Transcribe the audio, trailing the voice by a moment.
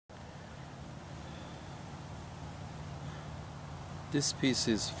This piece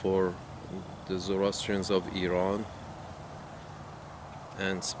is for the Zoroastrians of Iran,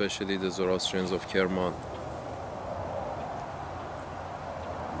 and especially the Zoroastrians of Kerman,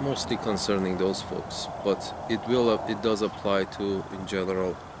 mostly concerning those folks, but it does apply to, in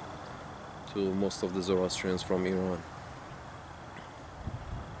general, to most of the Zoroastrians from Iran.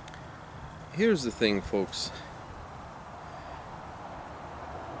 Here's the thing, folks.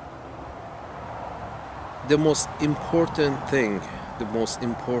 The most important thing, the most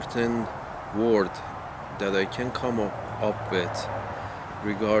important word that I can come up with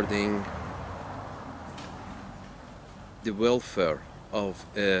regarding the welfare of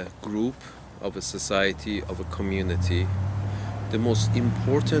a group, of a society, of a community, the most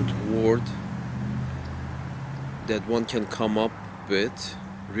important word that one can come up with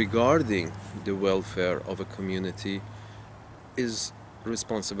regarding the welfare of a community is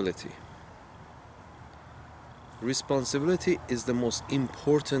responsibility. Responsibility is the most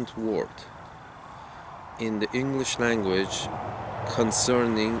important word in the English language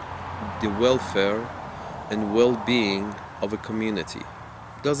concerning the welfare and well-being of a community.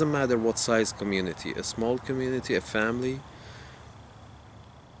 Doesn't matter what size community, a small community, a family,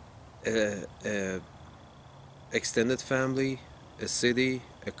 a extended family, a city,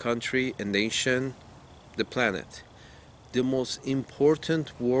 a country, a nation, the planet. The most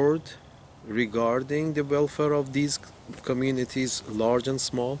important word regarding the welfare of these communities, large and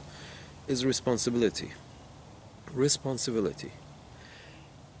small, is responsibility. Responsibility.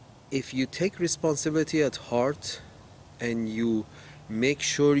 If you take responsibility at heart and you make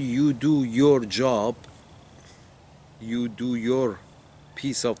sure you do your job, you do your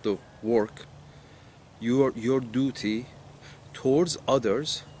piece of the work, your duty towards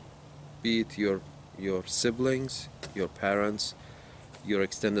others, be it your siblings, your parents, your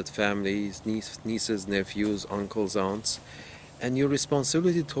extended families, nieces, nephews, uncles, aunts, and your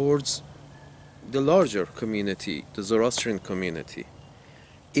responsibility towards the larger community, the Zoroastrian community.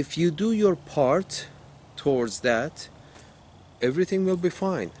 If you do your part towards that, everything will be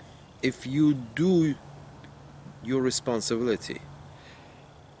fine. If you do your responsibility,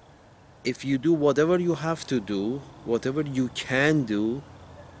 if you do whatever you have to do, whatever you can do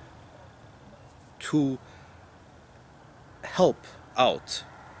to help out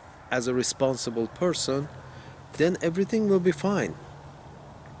as a responsible person, then everything will be fine.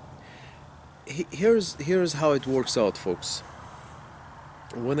 Here's how it works out, folks.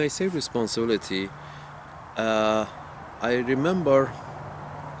 When I say responsibility, I remember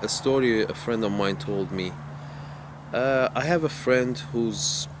a story a friend of mine told me. I have a friend who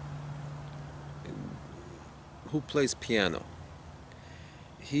plays piano.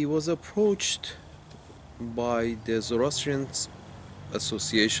 He was approached by the Zoroastrian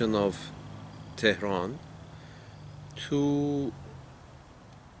Association of Tehran to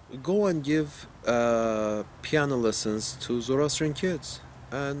go and give piano lessons to Zoroastrian kids,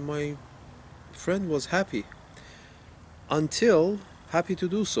 and my friend was happy to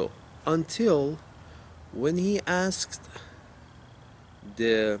do so, until when he asked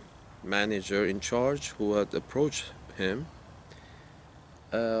the manager in charge who had approached him,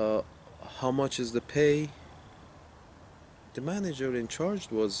 how much is the pay. The manager in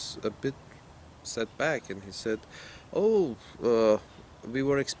charge was a bit set back, and he said, "Oh, we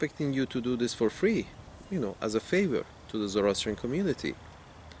were expecting you to do this for free, as a favor to the Zoroastrian community."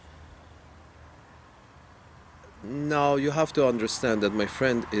 Now you have to understand that my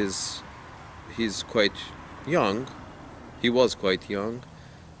friend he's quite young. He was quite young,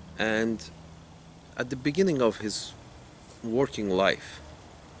 and at the beginning of his working life,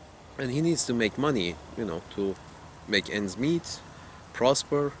 and he needs to make money, to make ends meet,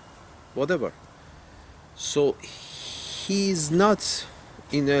 prosper, whatever. So he's not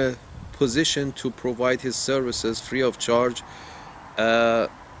in a position to provide his services free of charge.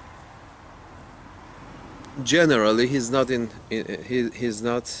 Generally, he's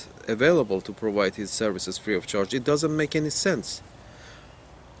not available to provide his services free of charge. It doesn't make any sense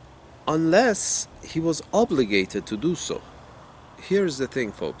unless he was obligated to do so. Here's the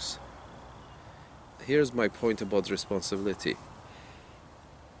thing, folks. Here's my point about responsibility.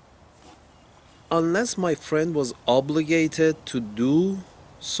 Unless my friend was obligated to do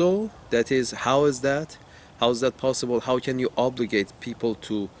so, that is, how is that possible? How can you obligate people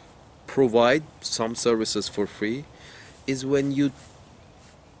to provide some services for free? Is when you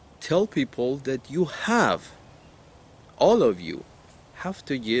tell people that all of you have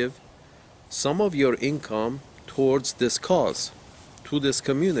to give some of your income towards this cause, to this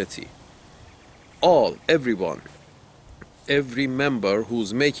community. Everyone. every member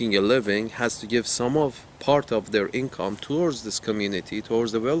who's making a living has to give some of part of their income towards this community,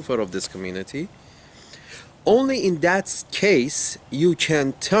 towards the welfare of this community. Only in that case you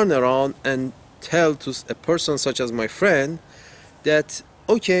can turn around and tell to a person such as my friend that,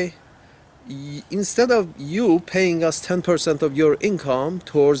 okay, instead of you paying us 10% of your income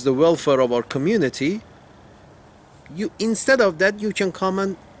towards the welfare of our community, instead of that you can come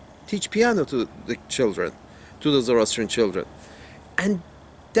and teach piano to the children, to the Zoroastrian children. And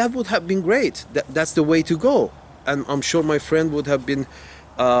that would have been great. That's the way to go. And I'm sure my friend would have been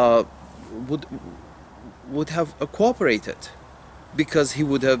would have cooperated, because he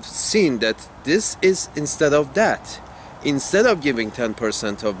would have seen that this is instead of that. Instead of giving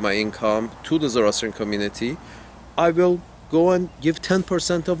 10% of my income to the Zoroastrian community, I will go and give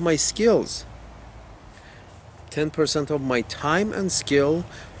 10% of my skills, 10% of my time and skill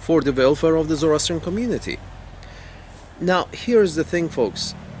for the welfare of the Zoroastrian community. Now, here's the thing,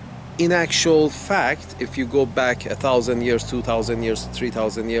 folks. In actual fact, if you go back 1,000 years, 2,000 years,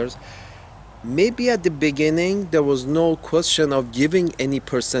 3,000 years, maybe at the beginning there was no question of giving any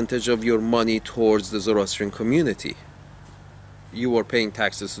percentage of your money towards the Zoroastrian community. You were paying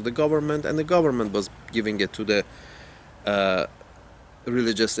taxes to the government, and the government was giving it to the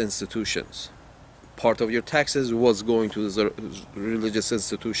religious institutions. Part of your taxes was going to the religious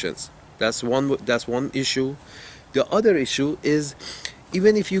institutions. That's one issue. The other issue is,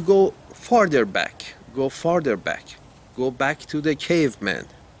 even if you go back to the caveman,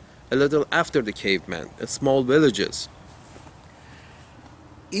 a little after the caveman, small villages.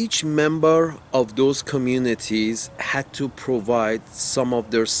 Each member of those communities had to provide some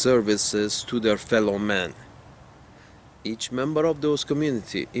of their services to their fellow man. Each member of those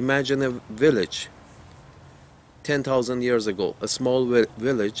communities, imagine a village 10,000 years ago, a small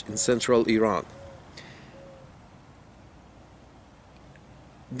village in central Iran.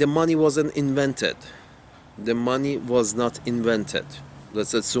 The money wasn't invented. The money was not invented.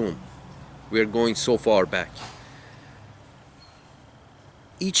 Let's assume we're going so far back.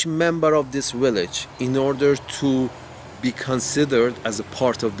 Each member of this village, in order to be considered as a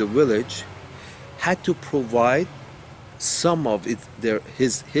part of the village, had to provide some of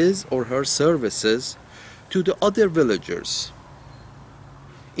his or her services to the other villagers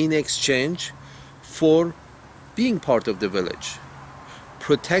in exchange for being part of the village.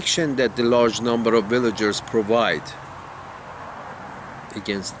 Protection that the large number of villagers provide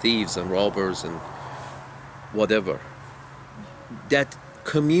against thieves and robbers and whatever. That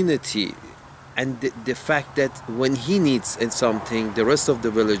community, and the fact that when he needs something, the rest of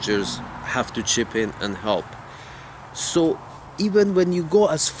the villagers have to chip in and help. So even when you go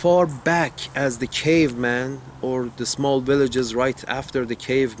as far back as the caveman or the small villages right after the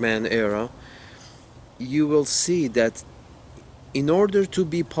caveman era, you will see that in order to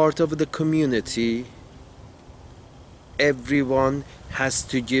be part of the community, everyone has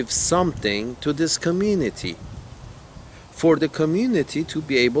to give something to this community for the community to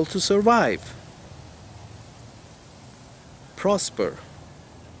be able to survive, prosper.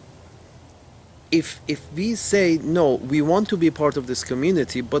 If we say, no, we want to be part of this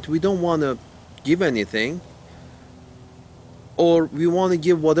community, but we don't want to give anything, or we want to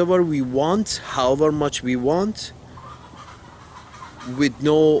give whatever we want, however much we want, with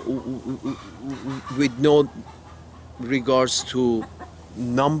no regards to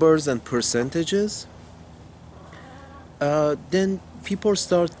numbers and percentages, then people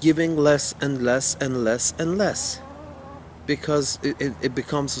start giving less and less and less and less, because it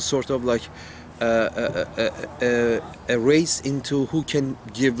becomes a sort of like a race into who can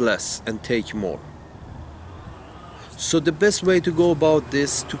give less and take more. So the best way to go about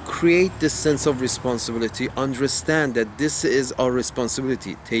this, to create this sense of responsibility, understand that this is our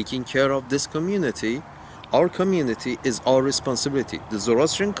responsibility, taking care of this community. Our community is our responsibility. The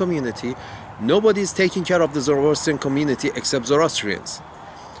Zoroastrian community, nobody is taking care of the Zoroastrian community except Zoroastrians.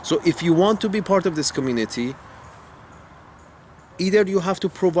 So if you want to be part of this community, either you have to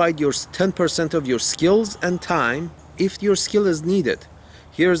provide your 10% of your skills and time if your skill is needed.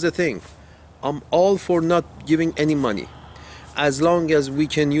 Here's the thing. I'm all for not giving any money. As long as we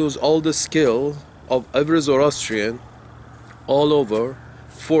can use all the skill of every Zoroastrian all over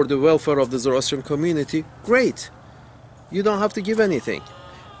for the welfare of the Zoroastrian community, great. You don't have to give anything.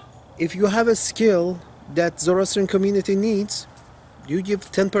 If you have a skill that Zoroastrian community needs, you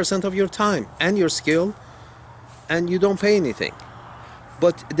give 10% of your time and your skill, and you don't pay anything.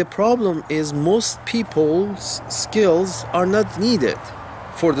 But the problem is most people's skills are not needed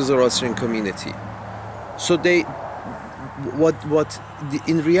for the Zoroastrian community. So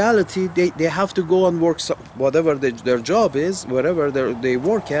in reality they have to go and work whatever their job is, wherever they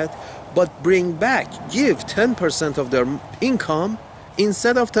work at, but bring back, give 10% of their income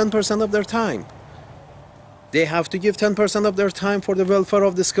instead of 10% of their time. They have to give 10% of their time for the welfare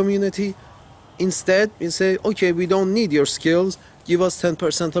of this community. Instead, we say, okay, we don't need your skills, give us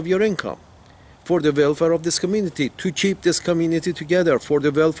 10% of your income for the welfare of this community, to keep this community together, for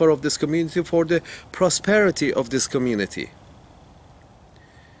the welfare of this community, for the prosperity of this community.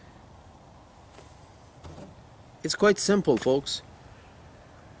 It's quite simple, folks.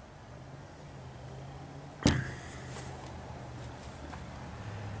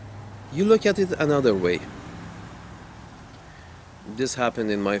 You look at it another way. This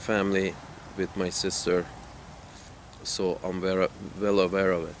happened in my family with my sister, so I'm well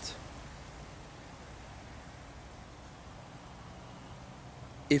aware of it.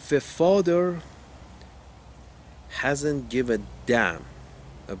 If a father hasn't given a damn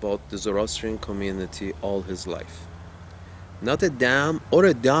about the Zoroastrian community all his life, not a damn or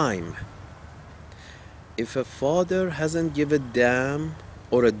a dime, if a father hasn't given a damn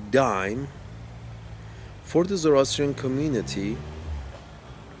or a dime for the Zoroastrian community,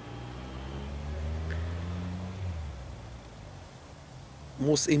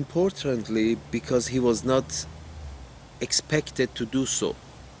 most importantly because he was not expected to do so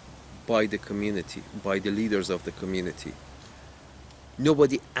by the community, by the leaders of the community.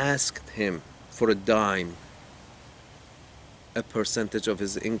 Nobody asked him for a dime, a percentage of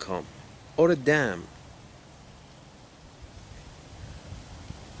his income, or a damn.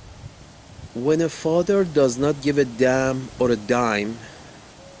 When a father does not give a damn or a dime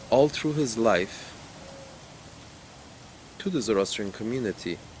all through his life to the Zoroastrian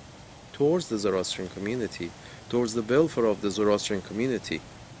community, towards the Zoroastrian community, towards the welfare of the Zoroastrian community,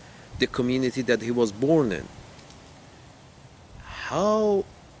 the community that he was born in, how,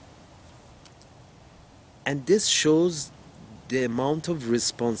 and this shows the amount of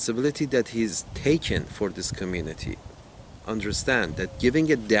responsibility that he's taken for this community. Understand that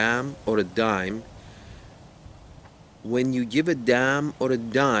giving a damn or a dime, when you give a damn or a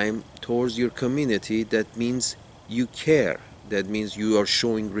dime towards your community, that means you care. That means you are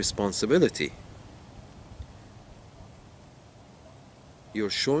showing responsibility. You're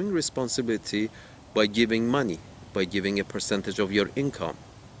showing responsibility by giving money, by giving a percentage of your income.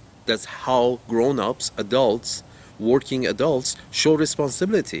 That's how grown-ups, adults, working adults show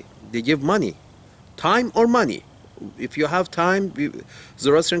responsibility. They give money, time or money. If you have time,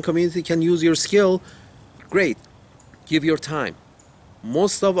 Zoroastrian community can use your skill, great, give your time.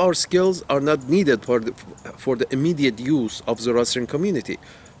 Most of our skills are not needed for the immediate use of Zoroastrian community.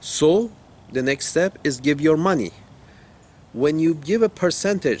 So the next step is give your money. When you give a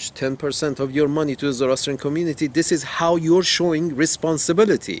percentage, 10% of your money to the Zoroastrian community, this is how you're showing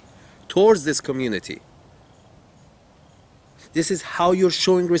responsibility towards this community. This is how you're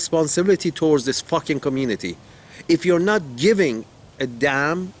showing responsibility towards this fucking community. If you're not giving a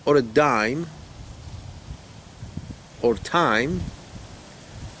damn or a dime or time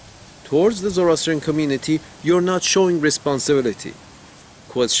towards the Zoroastrian community, you're not showing responsibility.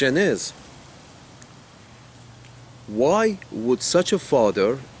 Question is, why would such a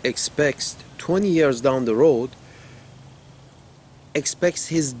father expect 20 years down the road, expects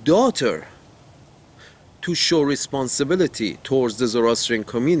his daughter to show responsibility towards the Zoroastrian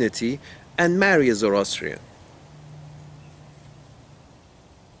community and marry a Zoroastrian?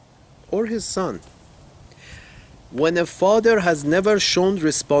 Or his son? When a father has never shown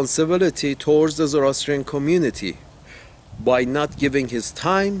responsibility towards the Zoroastrian community by not giving his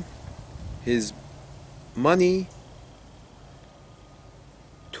time, his money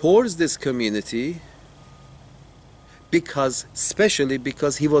towards this community, especially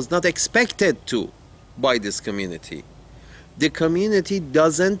because he was not expected to by this community. The community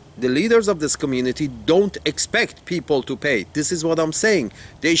doesn't, the leaders of this community don't expect people to pay. This is what I'm saying.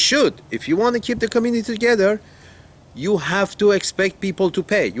 They should. If you want to keep the community together, you have to expect people to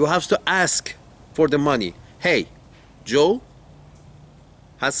pay. You have to ask for the money. Hey, Joe,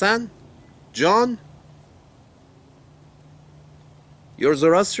 Hassan, John, you're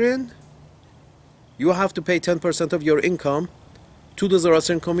Zoroastrian? You have to pay 10% of your income to the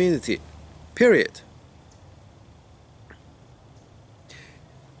Zoroastrian community. Period.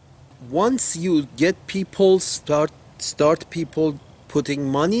 Once you get people, start people putting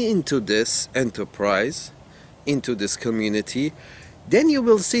money into this enterprise, into this community, then you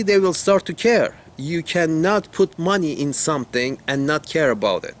will see they will start to care. You cannot put money in something and not care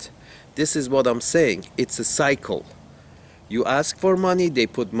about it. This is what I'm saying. It's a cycle. You ask for money, they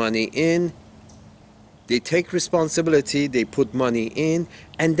put money in, They take responsibility, they put money in,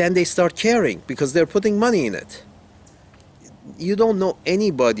 and then they start caring because they're putting money in it. You don't know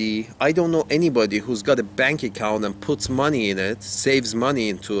anybody, I don't know anybody who's got a bank account and puts money in it, saves money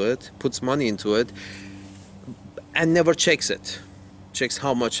into it, puts money into it, and never checks it, checks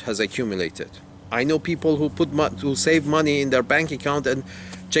how much has accumulated. I know people who save money in their bank account and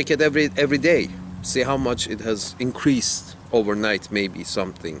check it every day, see how much it has increased overnight, maybe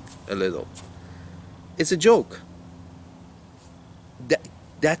something, a little. It's a joke.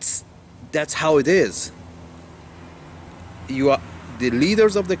 That's how it is. You are the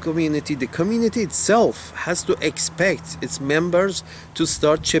leaders of the community itself has to expect its members to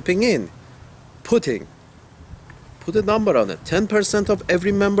start chipping in, put a number on it. 10% of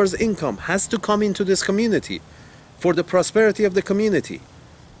every member's income has to come into this community for the prosperity of the community.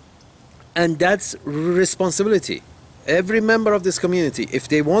 And that's responsibility. Every member of this community, if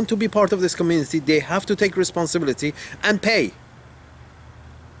they want to be part of this community, they have to take responsibility and pay.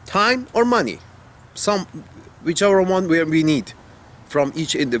 Time or money. Whichever one we need from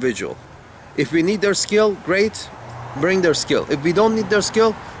each individual. If we need their skill, great, bring their skill. If we don't need their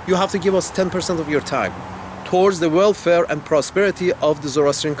skill, you have to give us 10% of your time towards the welfare and prosperity of the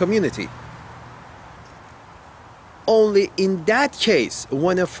Zoroastrian community. Only in that case,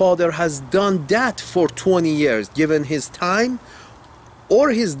 when a father has done that for 20 years, given his time or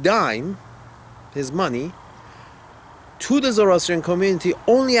his dime, his money, to the Zoroastrian community,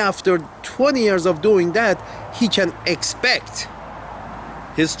 only after 20 years of doing that, he can expect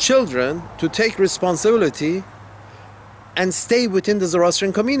his children to take responsibility and stay within the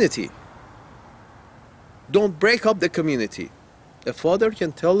Zoroastrian community. Don't break up the community. A father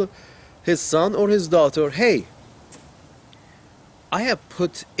can tell his son or his daughter, hey, I have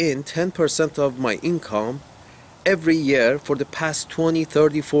put in 10% of my income every year for the past 20,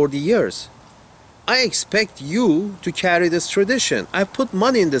 30, 40 years. I expect you to carry this tradition. I put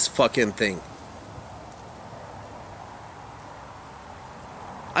money in this fucking thing.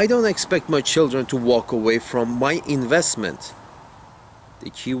 I don't expect my children to walk away from my investment.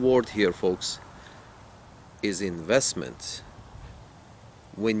 The key word here, folks, is investment.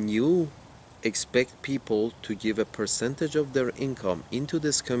 When you expect people to give a percentage of their income into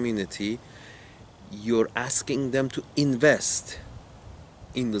this community, you're asking them to invest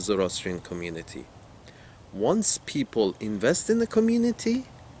in the Zoroastrian community. Once people invest in the community,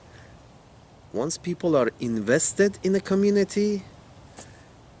 once people are invested in a community,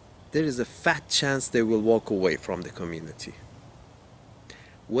 there is a fat chance they will walk away from the community.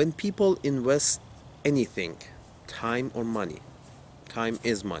 When people invest anything, time or money, time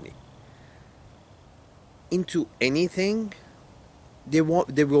is money, into anything, they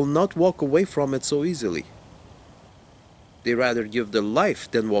will not walk away from it so easily. They rather give their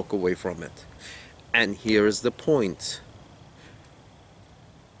life than walk away from it. And here's the point.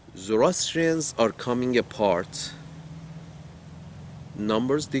 Zoroastrians are coming apart,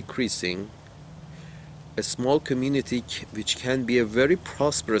 numbers decreasing. A small community, which can be a very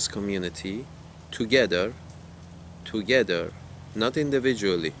prosperous community, together, not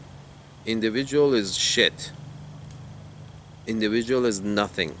individually. Individual is shit. Individual is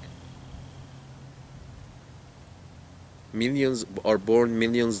nothing. Millions are born,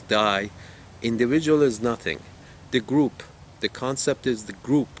 millions die. Individual is nothing. The group, the concept is the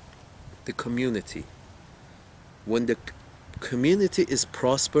group, the community. When the community is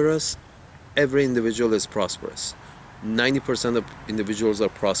prosperous, every individual is prosperous. 90% of individuals are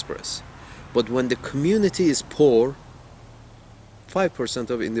prosperous. But when the community is poor, 5%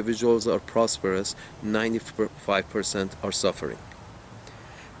 of individuals are prosperous, 95% are suffering.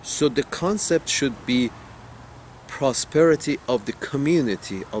 So the concept should be prosperity of the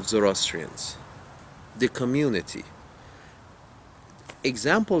community of Zoroastrians. The community.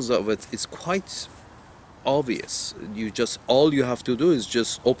 Examples of it is quite obvious. All you have to do is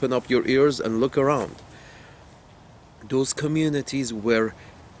just open up your ears and look around. Those communities where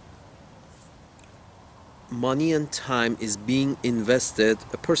money and time is being invested,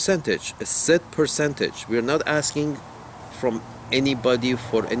 a percentage, a set percentage. We're not asking from anybody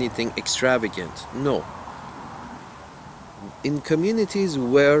for anything extravagant. No. In communities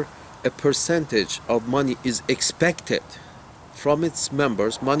where a percentage of money is expected from its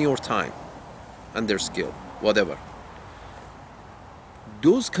members, money or time, and their skill, whatever.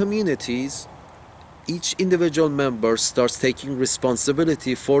 Those communities, each individual member starts taking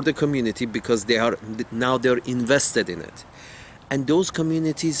responsibility for the community because they're invested in it. And those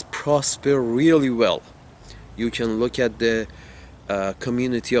communities prosper really well. You can look at the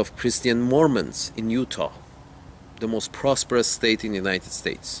community of Christian Mormons in Utah. the most prosperous state in the United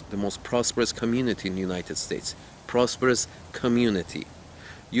States, the most prosperous community in the United States, prosperous community.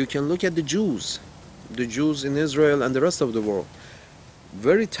 You can look at the Jews in Israel and the rest of the world,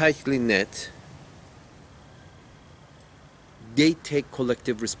 very tightly knit. They take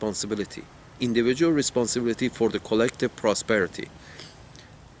collective responsibility, individual responsibility for the collective prosperity.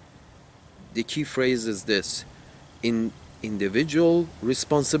 The key phrase is this: individual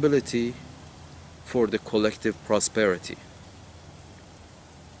responsibility for the collective prosperity,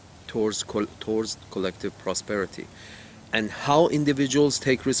 towards collective prosperity. And how individuals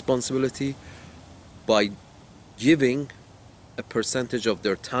take responsibility? By giving a percentage of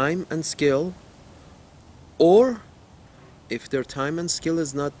their time and skill, or if their time and skill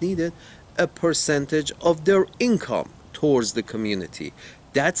is not needed, a percentage of their income towards the community.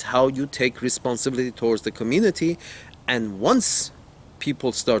 That's how you take responsibility towards the community. And once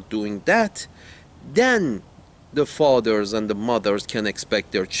people start doing that, then the fathers and the mothers can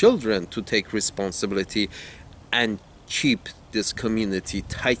expect their children to take responsibility and keep this community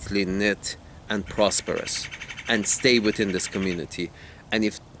tightly knit and prosperous and stay within this community. And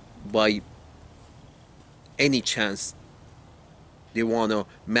if by any chance they want to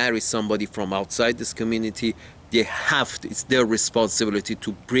marry somebody from outside this community, they have to, it's their responsibility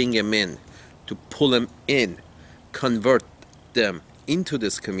to bring them in, to pull them in, convert them into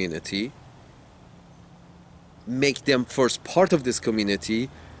this community, make them first part of this community,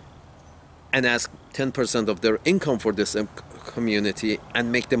 and ask 10% of their income for this community,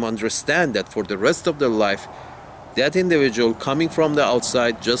 and make them understand that for the rest of their life, that individual coming from the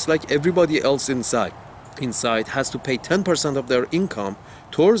outside, just like everybody else inside has to pay 10% of their income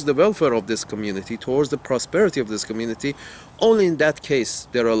towards the welfare of this community, towards the prosperity of this community. Only in that case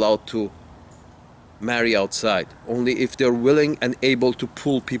they're allowed to marry outside, only if they're willing and able to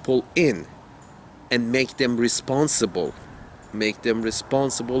pull people in and make them responsible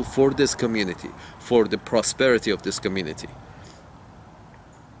for this community, for the prosperity of this community.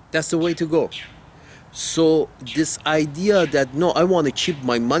 That's the way to go. So this idea that, no, I want to keep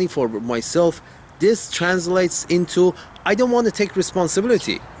my money for myself, this translates into, I don't want to take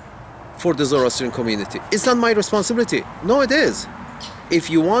responsibility for the Zoroastrian community. It's not my responsibility. No, it is. If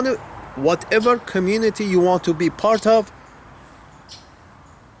you want to, whatever community you want to be part of,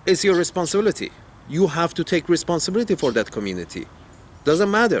 it's your responsibility. You have to take responsibility for that community.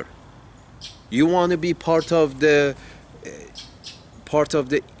 Doesn't matter. You want to be part of the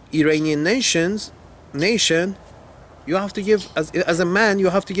Iranian nation, you have to give, as a man, you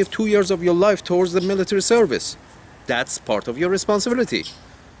have to give 2 years of your life towards the military service. That's part of your responsibility.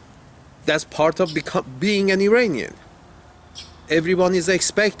 That's part of being an Iranian. Everyone is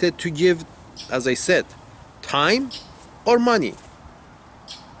expected to give, as I said, time or money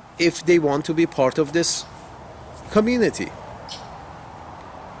if they want to be part of this community.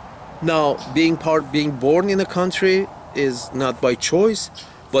 Now, being born in a country is not by choice,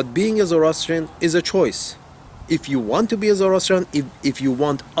 but being a Zoroastrian is a choice. If you want to be a Zoroastrian, if you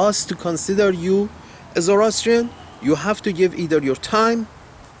want us to consider you a Zoroastrian, you have to give either your time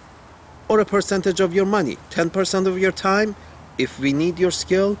or a percentage of your money. 10% of your time, if we need your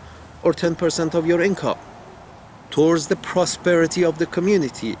skill, or 10% of your income towards the prosperity of the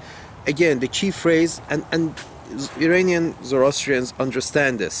community. Again, the key phrase, and Iranian Zoroastrians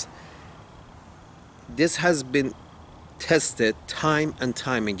understand this. This has been tested time and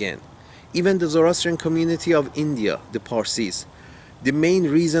time again. Even the Zoroastrian community of India, the Parsis, the main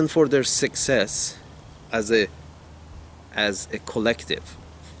reason for their success as a collective,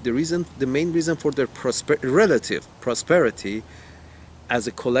 the main reason for their relative prosperity as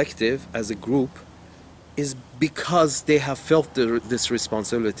a collective, as a group, is because they have felt this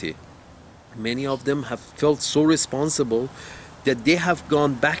responsibility. Many of them have felt so responsible that they have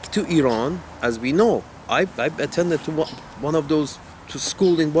gone back to Iran. As we know, I attended to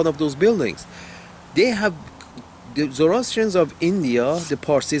school in one of those buildings. The Zoroastrians of India, the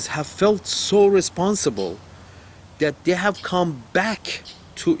Parsis, have felt so responsible that they have come back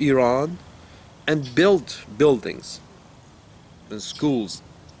to Iran and built buildings and schools,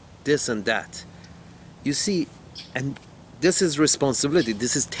 this and that. You see, and this is responsibility.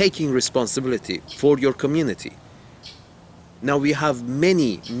 This is taking responsibility for your community. Now we have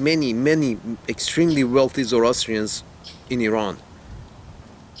many extremely wealthy Zoroastrians in Iran,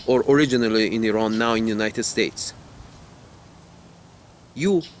 or originally in Iran, now in the United States.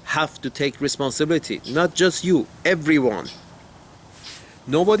 You have to take responsibility, not just you, everyone.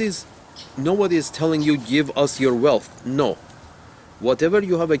 Nobody is telling you, give us your wealth. No. Whatever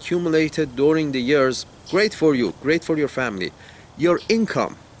you have accumulated during the years, great for you, great for your family. Your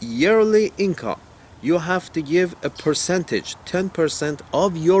income, yearly income, You have to give a percentage, 10%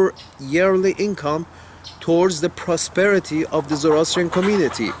 of your yearly income towards the prosperity of the Zoroastrian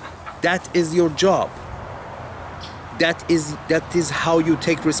community. That is your job. That is how you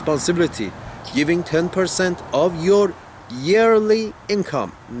take responsibility. Giving 10% of your yearly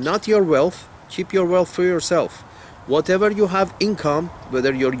income, not your wealth. Keep your wealth for yourself. Whatever you have income,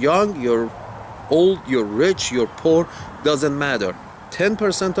 whether you're young, you're old, you're rich, you're poor, doesn't matter.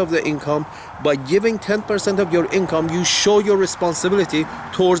 10% of the income. By giving 10% of your income, you show your responsibility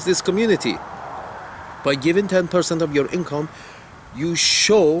towards this community. By giving 10% of your income, you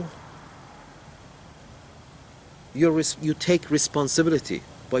show you take responsibility.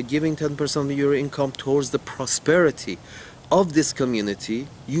 By giving 10% of your income towards the prosperity of this community,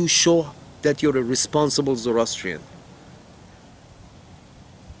 you show that you're a responsible Zoroastrian.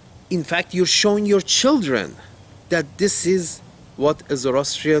 In fact, you're showing your children that this is what a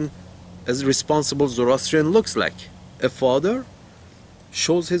Zoroastrian, as responsible Zoroastrian looks like. A father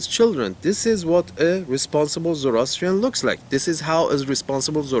shows his children, this is what a responsible Zoroastrian looks like. This is how a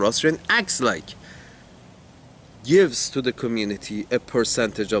responsible Zoroastrian acts like. Gives to the community a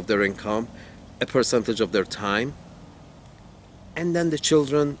percentage of their income, a percentage of their time, and then the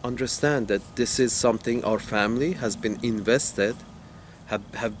children understand that this is something our family has been invested,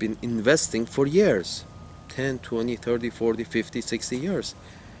 have been investing for years, 10, 20, 30, 40, 50, 60 years.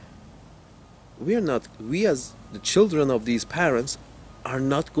 We as the children of these parents are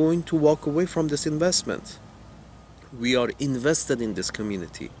not going to walk away from this investment. We are invested in this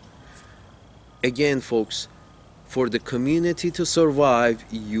community. Again, folks, for the community to survive,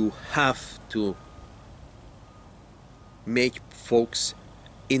 you have to make folks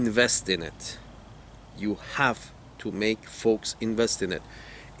invest in it. You have to make folks invest in it.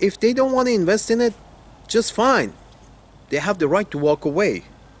 If they don't want to invest in it, just fine. They have the right to walk away.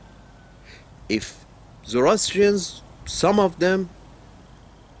 If Zoroastrians, some of them,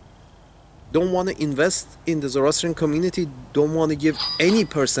 don't want to invest in the Zoroastrian community, don't want to give any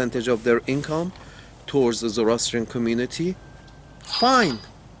percentage of their income towards the Zoroastrian community, fine.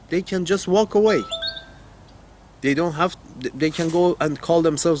 They can just walk away. They can go and call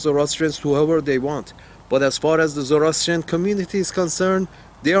themselves Zoroastrians to whoever they want. But as far as the Zoroastrian community is concerned,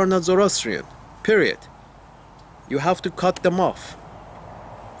 they are not Zoroastrian. Period. You have to cut them off.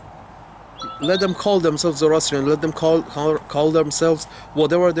 Let them call themselves Zoroastrian. Let them call themselves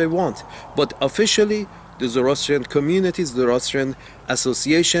whatever they want. But officially, the Zoroastrian community, Zoroastrian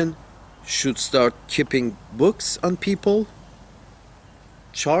Association, should start keeping books on people,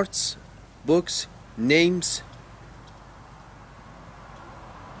 charts, books, names,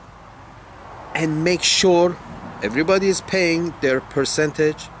 and make sure everybody is paying their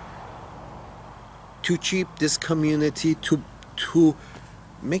percentage to keep this community, to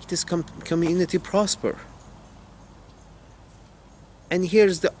make this community prosper. And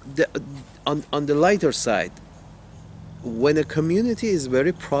here's on the lighter side, when a community is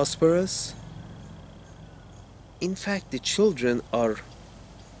very prosperous, in fact, the children are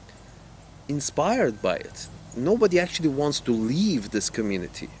inspired by it. Nobody actually wants to leave this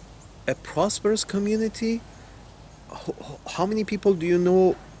community. A prosperous community, how many people do you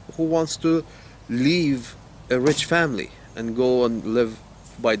know who wants to leave a rich family and go and live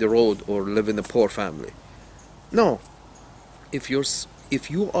by the road or live in a poor family? No. If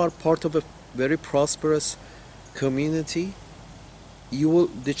you are part of a very prosperous community,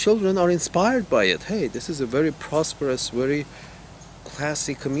 the children are inspired by it. Hey, this is a very prosperous, very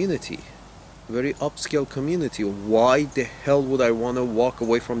classy community, very upscale community. Why the hell would I want to walk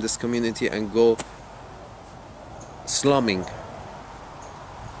away from this community and go slumming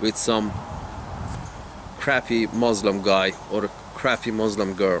with some crappy Muslim guy or a crappy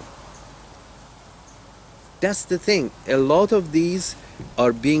Muslim girl? That's the thing. A lot of these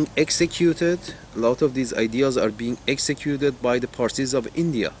are being executed, a lot of these ideas are being executed by the Parsis of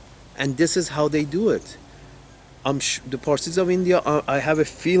India. And this is how they do it. The Parsis of India, I have a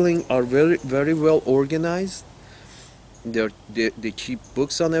feeling, are very, very well organized. They keep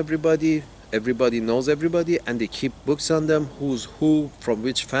books on everybody. Everybody knows everybody, and they keep books on them, who's who, from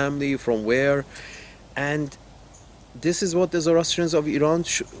which family, from where. And this is what the Zoroastrians of Iran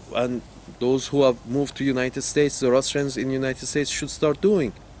and those who have moved to United States, Zoroastrians in United States, should start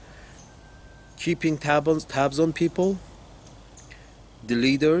doing. Keeping tabs on people, the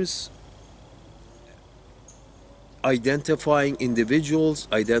leaders, identifying individuals,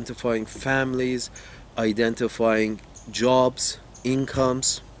 identifying families, identifying jobs,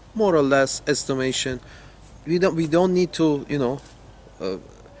 incomes, more or less estimation. We don't need to,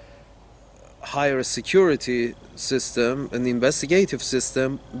 hire a security system, an investigative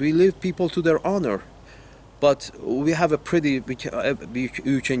system. We leave people to their honor. But we have a pretty,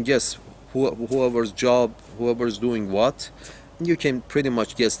 you can guess whoever's job, whoever's doing what, you can pretty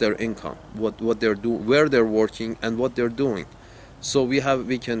much guess their income, what they're doing, where they're working, and what they're doing. So we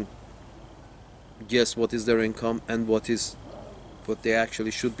can guess what is their income and what they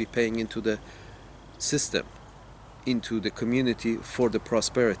actually should be paying into the system, into the community for the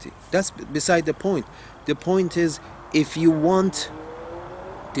prosperity. That's beside the point. The point is, if you want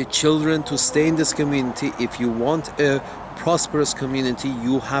the children to stay in this community, if you want a prosperous community,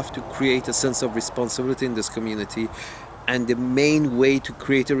 you have to create a sense of responsibility in this community. And the main way to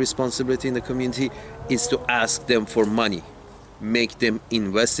create a responsibility in the community is to ask them for money. Make them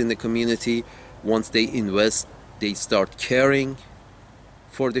invest in the community. Once they invest, they start caring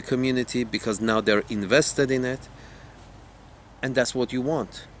for the community because now they're invested in it. And that's what you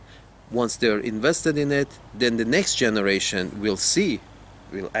want. Once they're invested in it, then the next generation will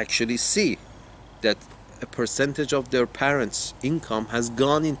actually see that a percentage of their parents' income has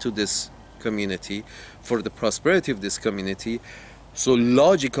gone into this community for the prosperity of this community. So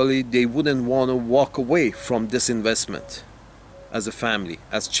logically, they wouldn't want to walk away from this investment as a family,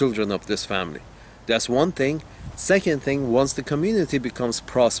 as children of this family. That's one thing. Second thing, once the community becomes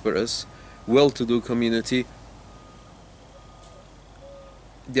prosperous, well-to-do community,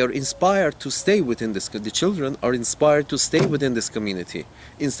 they're inspired to stay within this. The children are inspired to stay within this community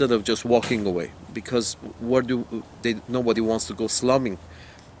instead of just walking away, because nobody wants to go slumming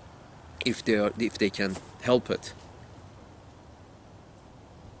if they can help it.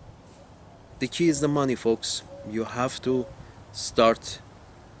 The key is the money, folks. You have to start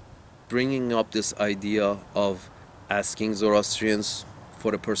bringing up this idea of asking Zoroastrians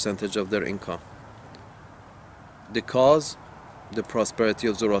for a percentage of their income. The cause, the prosperity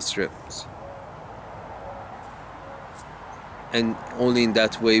of Zoroastrians. And only in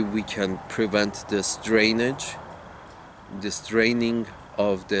that way we can prevent this drainage, this draining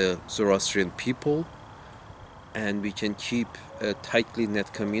of the Zoroastrian people, and we can keep a tightly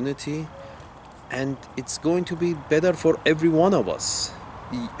knit community, and it's going to be better for every one of us.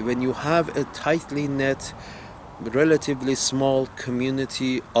 When you have a tightly knit, relatively small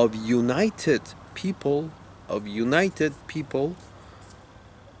community of united people,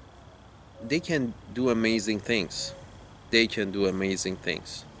 they can do amazing things.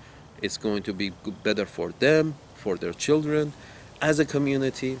 It's going to be better for them, for their children. As a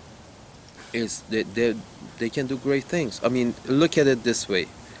community, they can do great things. I mean, look at it this way.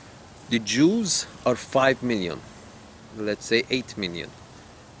 The Jews are 5 million, let's say 8 million,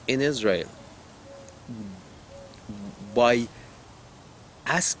 in Israel. By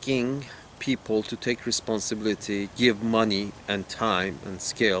asking people to take responsibility, give money and time and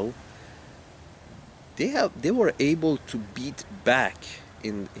skill, they were able to beat back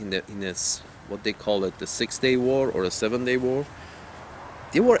in what they call it, the 6-day war or a 7-day war.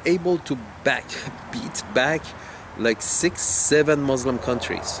 They were able to beat back like 6-7 Muslim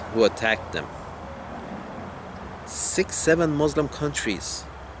countries who attacked them. 6-7 Muslim countries,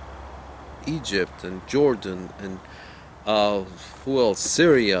 Egypt and Jordan and who else?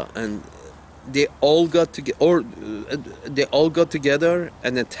 Syria, and they all got together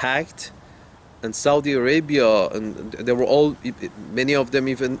and attacked. And Saudi Arabia, and they were all, many of them,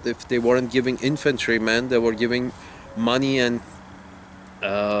 even if they weren't giving infantrymen, they were giving money and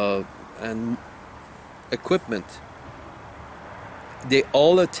equipment. They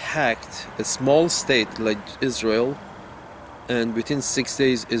all attacked a small state like Israel, and within 6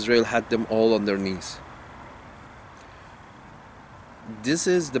 days Israel had them all on their knees. This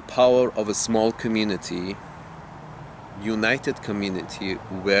is the power of a small community, united community,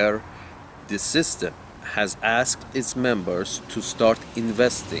 where the system has asked its members to start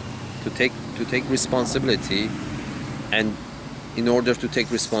investing, to take responsibility. And in order to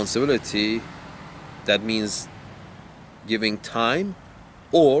take responsibility, that means giving time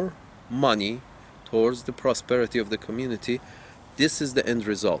or money towards the prosperity of the community. This is the end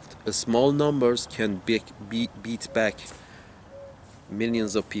result. A small numbers can beat back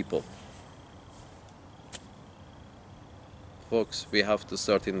millions of people. Folks, we have to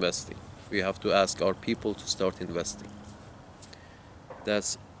start investing. We have to ask our people to start investing.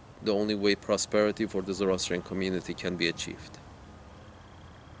 That's the only way prosperity for the Zoroastrian community can be achieved.